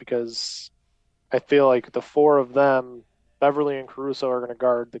Vucevic, because I feel like the 4 of them, Beverly and Caruso, are going to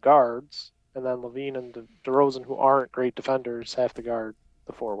guard the guards, and then Levine and DeRozan, who aren't great defenders, have to guard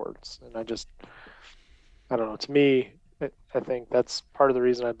the forwards. And I don't know. To me, I think that's part of the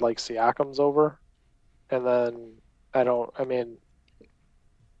reason I'd like Siakam's over. And then I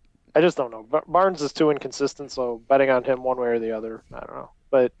just don't know. Barnes is too inconsistent, so betting on him one way or the other, I don't know.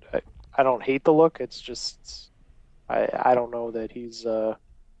 But I don't hate the look. It's just I don't know that he's I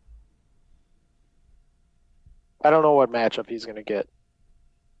don't know what matchup he's going to get.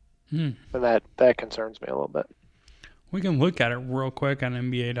 And that concerns me a little bit. We can look at it real quick on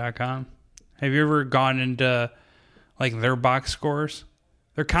NBA.com. Have you ever gone into like their box scores?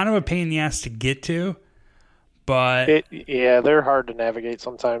 They're kind of a pain in the ass to get to. But they're hard to navigate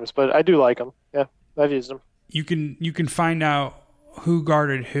sometimes, but I do like them. Yeah, I've used them. You can find out who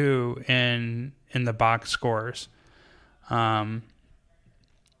guarded who in the box scores. Let's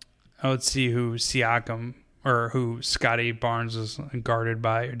see who Siakam or who Scotty Barnes was guarded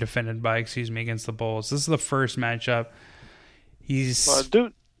by or defended by, against the Bulls. This is the first matchup.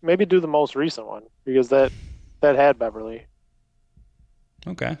 Maybe do the most recent one because that had Beverly.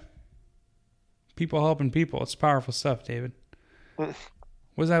 Okay. People helping people. It's powerful stuff, David.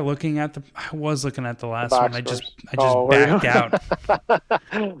 Was I looking at I was looking at the last one. I just backed out.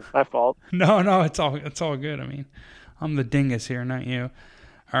 My fault. No, it's all good. I mean, I'm the dingus here, not you.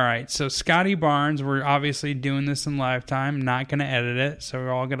 All right, so Scotty Barnes, we're obviously doing this in live time, not going to edit it, so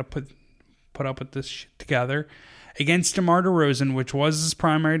we're all going to put up with this shit together. Against DeMar DeRozan, which was his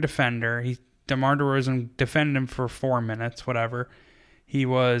primary defender, DeMar DeRozan defended him for 4 minutes, whatever. He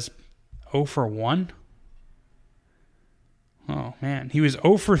was 0 for 1. Oh, man. He was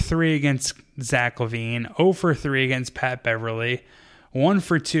 0 for 3 against Zach LaVine, 0 for 3 against Pat Beverly, 1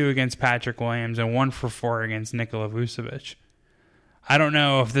 for 2 against Patrick Williams, and 1 for 4 against Nikola Vucevic. I don't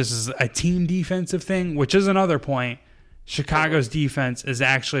know if this is a team defensive thing, which is another point. Chicago's defense is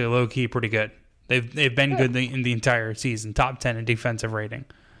actually low-key pretty good. They've been good in the entire season, top 10 in defensive rating.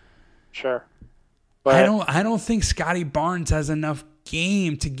 Sure. But I don't think Scotty Barnes has enough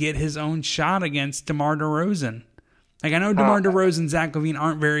game to get his own shot against DeMar DeRozan. Like, I know DeMar DeRozan and Zach LaVine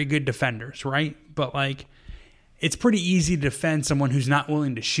aren't very good defenders, right? But, like, it's pretty easy to defend someone who's not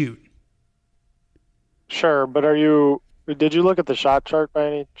willing to shoot. Sure, but did you look at the shot chart by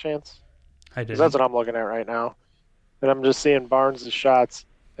any chance? I did. 'Cause that's what I'm looking at right now. And I'm just seeing Barnes' shots,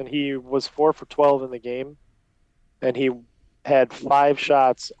 and he was 4 for 12 in the game, and he had 5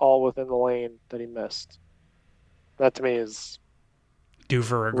 shots all within the lane that he missed. That to me is due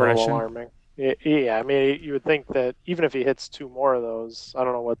for a little regression. alarming. Yeah, I mean, you would think that even if he hits 2 more of those, I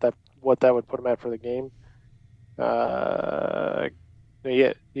don't know what that would put him at for the game.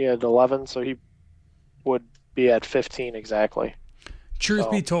 He had 11, so he would be at 15 exactly.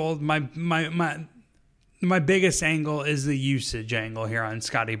 Truth be told, my biggest angle is the usage angle here on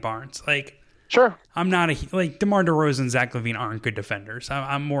Scotty Barnes. Like, sure, I'm not DeMar DeRozan and Zach LaVine aren't good defenders.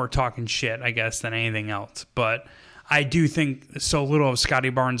 I'm more talking shit, I guess, than anything else. But I do think so little of Scotty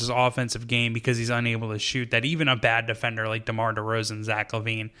Barnes' offensive game because he's unable to shoot that even a bad defender like DeMar DeRozan and Zach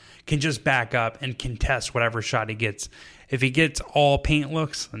LaVine can just back up and contest whatever shot he gets. If he gets all paint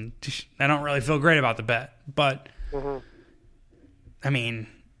looks, then I don't really feel great about the bet. But, I mean,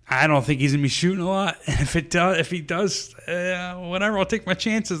 I don't think he's going to be shooting a lot. And if he does, whatever, I'll take my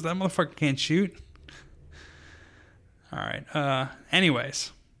chances. That motherfucker can't shoot. All right.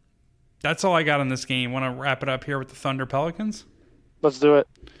 Anyways, that's all I got on this game. Want to wrap it up here with the Thunder Pelicans? Let's do it.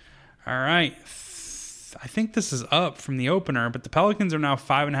 All right. I think this is up from the opener, but the Pelicans are now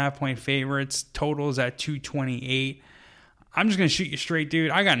 5.5-point favorites. Total is at 228. I'm just going to shoot you straight,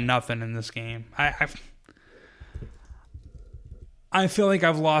 dude. I got nothing in this game. I feel like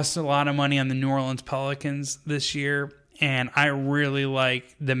I've lost a lot of money on the New Orleans Pelicans this year, and I really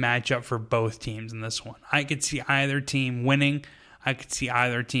like the matchup for both teams in this one. I could see either team winning. I could see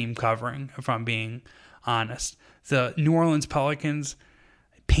either team covering, if I'm being honest. The New Orleans Pelicans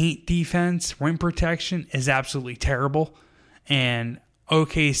paint defense, rim protection is absolutely terrible, and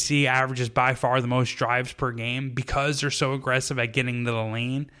OKC averages by far the most drives per game because they're so aggressive at getting to the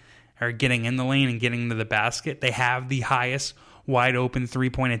lane or getting in the lane and getting to the basket. They have the highest wide open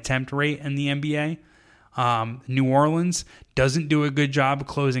 3-point attempt rate in the NBA. New Orleans doesn't do a good job of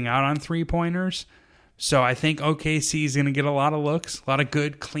closing out on 3-pointers. So I think OKC is going to get a lot of looks, a lot of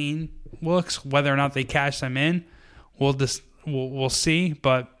good, clean looks. Whether or not they cash them in, we'll see.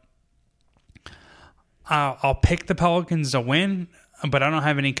 But I'll pick the Pelicans to win, but I don't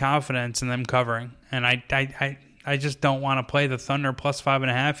have any confidence in them covering. And I just don't want to play the Thunder plus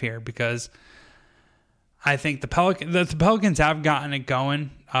 5.5 here because I think the Pelicans have gotten it going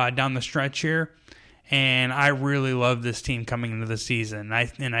down the stretch here, and I really love this team coming into the season.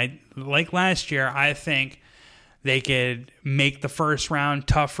 I like last year. I think they could make the first round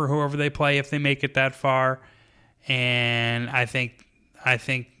tough for whoever they play if they make it that far, and I think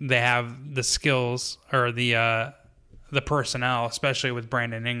they have the skills or the personnel, especially with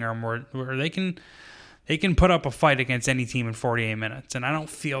Brandon Ingram, where they can put up a fight against any team in 48 minutes, and I don't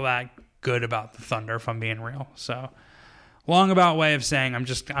feel that good about the Thunder, if I'm being real. So, long about way of saying I'm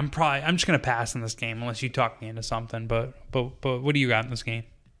just going to pass in this game unless you talk me into something. But what do you got in this game?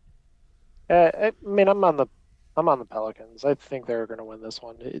 I mean, I'm on the Pelicans. I think they're going to win this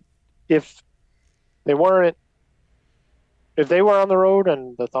one. If they were on the road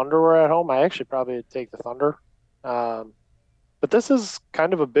and the Thunder were at home, I actually probably would take the Thunder. But this is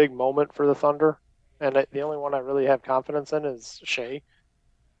kind of a big moment for the Thunder, and the only one I really have confidence in is Shea.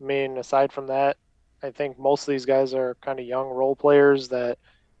 I mean, aside from that, I think most of these guys are kind of young role players that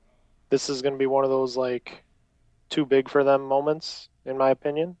this is going to be one of those, like, too big for them moments, in my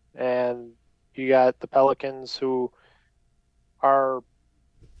opinion. And you got the Pelicans who are,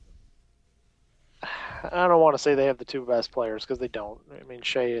 I don't want to say they have the 2 best players because they don't. I mean,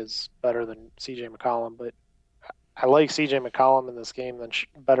 Shea is better than CJ McCollum, but I like CJ McCollum in this game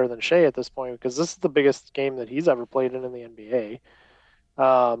better than Shea at this point because this is the biggest game that he's ever played in the NBA.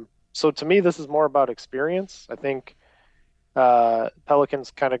 So to me, this is more about experience. I think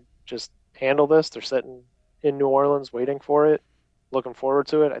Pelicans kind of just handle this. They're sitting in New Orleans waiting for it, looking forward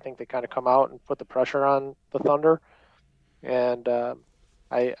to it. I think they kind of come out and put the pressure on the Thunder, and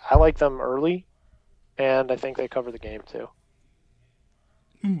I like them early, and I think they cover the game too.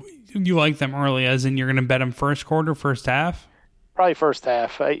 You like them early, as in you're going to bet them first quarter, first half? Probably first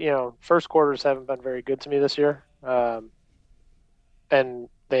half. First quarters haven't been very good to me this year, and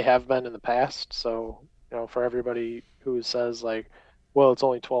they have been in the past. So, for everybody who says like, well, it's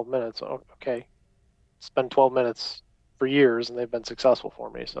only 12 minutes. Okay, it's been 12 minutes for years, and they've been successful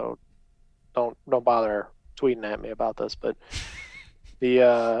for me. So, don't bother tweeting at me about this. But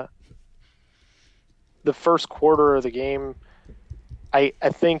the first quarter of the game, I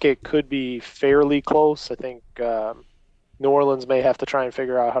think it could be fairly close. I think New Orleans may have to try and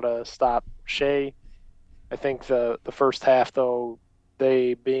figure out how to stop Shea. I think the first half, though,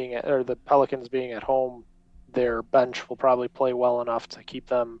 the Pelicans being at home, their bench will probably play well enough to keep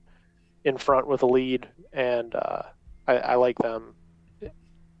them in front with a lead, and I like them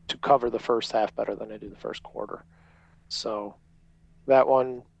to cover the first half better than I do the first quarter. So that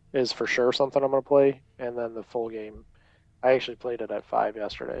one is for sure something I'm going to play, and then the full game. I actually played it at 5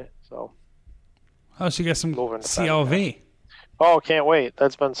 yesterday, so. Oh, so you got some CLV. Oh, can't wait.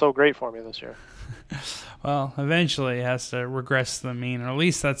 That's been so great for me this year. Well, eventually it has to regress to the mean, or at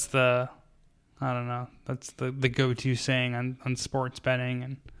least that's the go-to saying on sports betting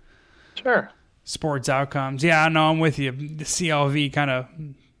and sure sports outcomes. Yeah, no, I'm with you. The CLV kind of,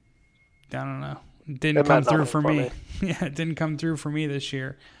 I don't know, didn't come through for me. Yeah, it didn't come through for me this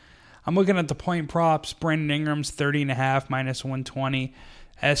year. I'm looking at the point props. Brandon Ingram's 30.5 minus 120.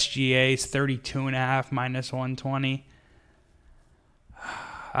 SGA's 32.5 minus 120.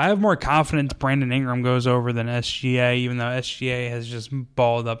 I have more confidence Brandon Ingram goes over than SGA, even though SGA has just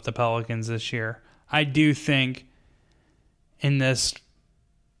balled up the Pelicans this year. I do think in this,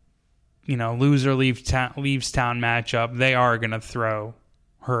 loser leaves town matchup, they are going to throw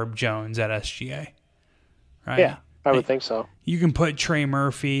Herb Jones at SGA. Right? Yeah, I would think so. You can put Trey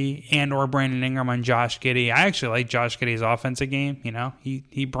Murphy and or Brandon Ingram on Josh Giddey. I actually like Josh Giddey's offensive game.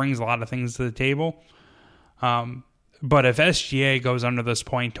 He brings a lot of things to the table. But if SGA goes under this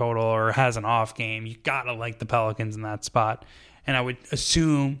point total or has an off game, you got to like the Pelicans in that spot. And I would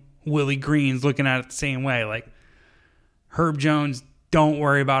assume Willie Green's looking at it the same way. Like, Herb Jones, don't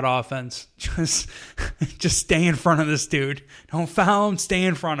worry about offense. Just stay in front of this dude. Don't foul him, stay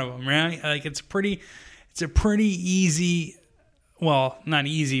in front of him, right? Like, it's a pretty easy, well, not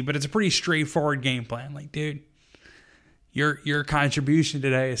easy, but it's a pretty straightforward game plan. Like, dude, Your contribution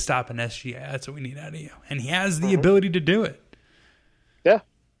today is stopping SGA. That's what we need out of you. And he has the ability to do it. Yeah.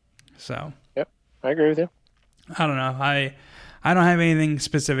 So. Yep. I agree with you. I don't know. I don't have anything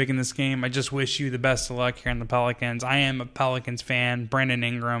specific in this game. I just wish you the best of luck here in the Pelicans. I am a Pelicans fan. Brandon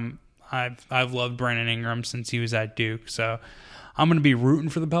Ingram, I've loved Brandon Ingram since he was at Duke. So I'm going to be rooting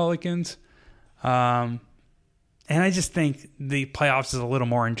for the Pelicans. And I just think the playoffs is a little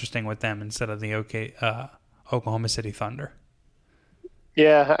more interesting with them instead of the Oklahoma City Thunder.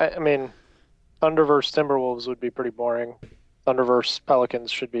 Yeah, I mean, Thunder versus Timberwolves would be pretty boring. Thunder versus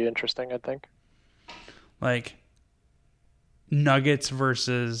Pelicans should be interesting, I think. Like, Nuggets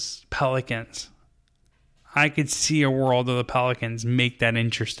versus Pelicans. I could see a world of the Pelicans make that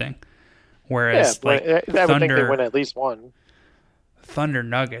interesting. Whereas, I would think they win at least one. Thunder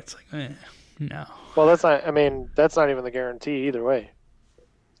Nuggets, no. Well, that's not even the guarantee either way.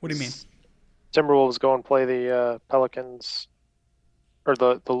 What do you mean? Timberwolves go and play the Pelicans, or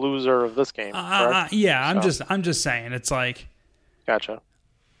the loser of this game. Yeah, so. I'm just saying it's like. Gotcha.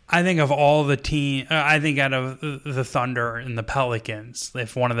 I think of all the team, I think out of the Thunder and the Pelicans,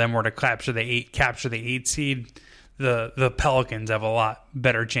 if one of them were to capture the eight seed, the Pelicans have a lot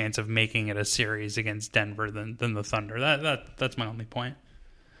better chance of making it a series against Denver than the Thunder. That's my only point.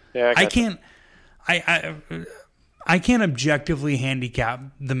 Yeah, gotcha. I can't objectively handicap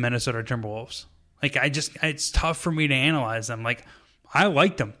the Minnesota Timberwolves. Like, it's tough for me to analyze them. Like, I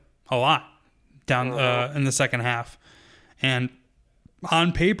liked them a lot down in the second half, and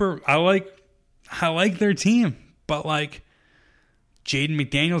on paper, I like their team. But like, Jaden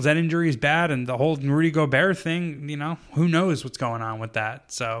McDaniels, that injury is bad, and the whole Rudy Gobert thing, who knows what's going on with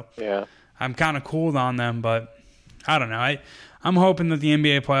that. So yeah, I'm kind of cooled on them, but I don't know. I'm hoping that the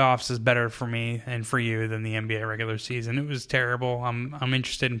NBA playoffs is better for me and for you than the NBA regular season. It was terrible. I'm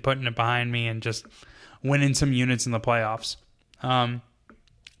interested in putting it behind me and just winning some units in the playoffs. I'm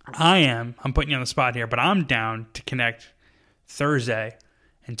putting you on the spot here, but I'm down to connect Thursday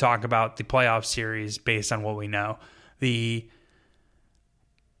and talk about the playoff series based on what we know. The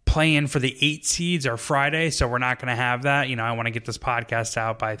play-in for the 8 seeds are Friday, so we're not going to have that. I want to get this podcast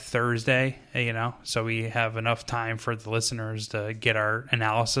out by Thursday, so we have enough time for the listeners to get our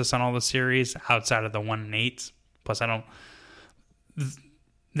analysis on all the series outside of the 1 and 8s. Plus, the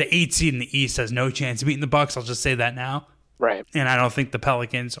 8 seed in the East has no chance of beating the Bucks. I'll just say that now. Right. And I don't think the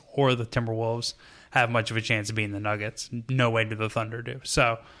Pelicans or the Timberwolves have much of a chance of beating the Nuggets. No way do the Thunder do.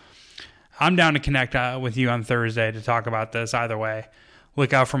 So I'm down to connect with you on Thursday to talk about this either way.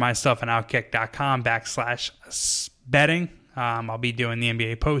 Look out for my stuff on outkick.com/betting. I'll be doing the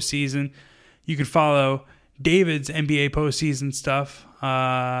NBA postseason. You can follow David's NBA postseason stuff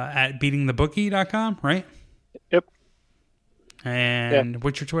at beatingthebookie.com, right? Yep. And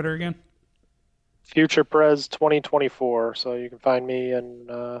What's your Twitter again? Future Prez 2024. So you can find me and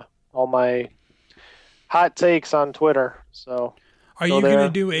all my hot takes on Twitter. So are you going to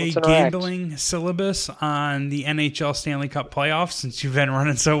do a gambling syllabus on the NHL Stanley Cup playoffs since you've been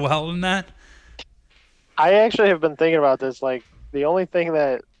running so well in that? I actually have been thinking about this. Like, the only thing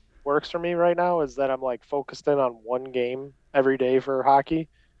that works for me right now is that I'm like focused in on one game every day for hockey.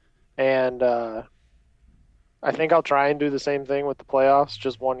 And I think I'll try and do the same thing with the playoffs,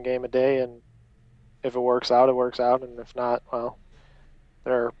 just one game a day. And if it works out, it works out. And if not, well,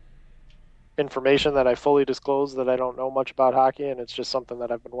 there are information that I fully disclose that I don't know much about hockey, and it's just something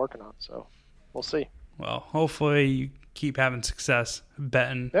that I've been working on. So we'll see. Well, hopefully you keep having success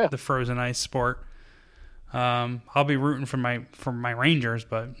betting the frozen ice sport. I'll be rooting for my Rangers,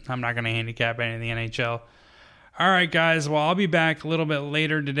 but I'm not going to handicap any of the NHL. All right, guys. Well, I'll be back a little bit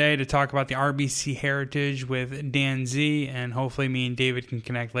later today to talk about the RBC Heritage with Dan Z, and hopefully me and David can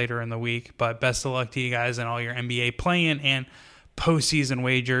connect later in the week. But best of luck to you guys and all your NBA play-in and postseason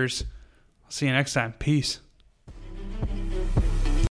wagers. See you next time. Peace.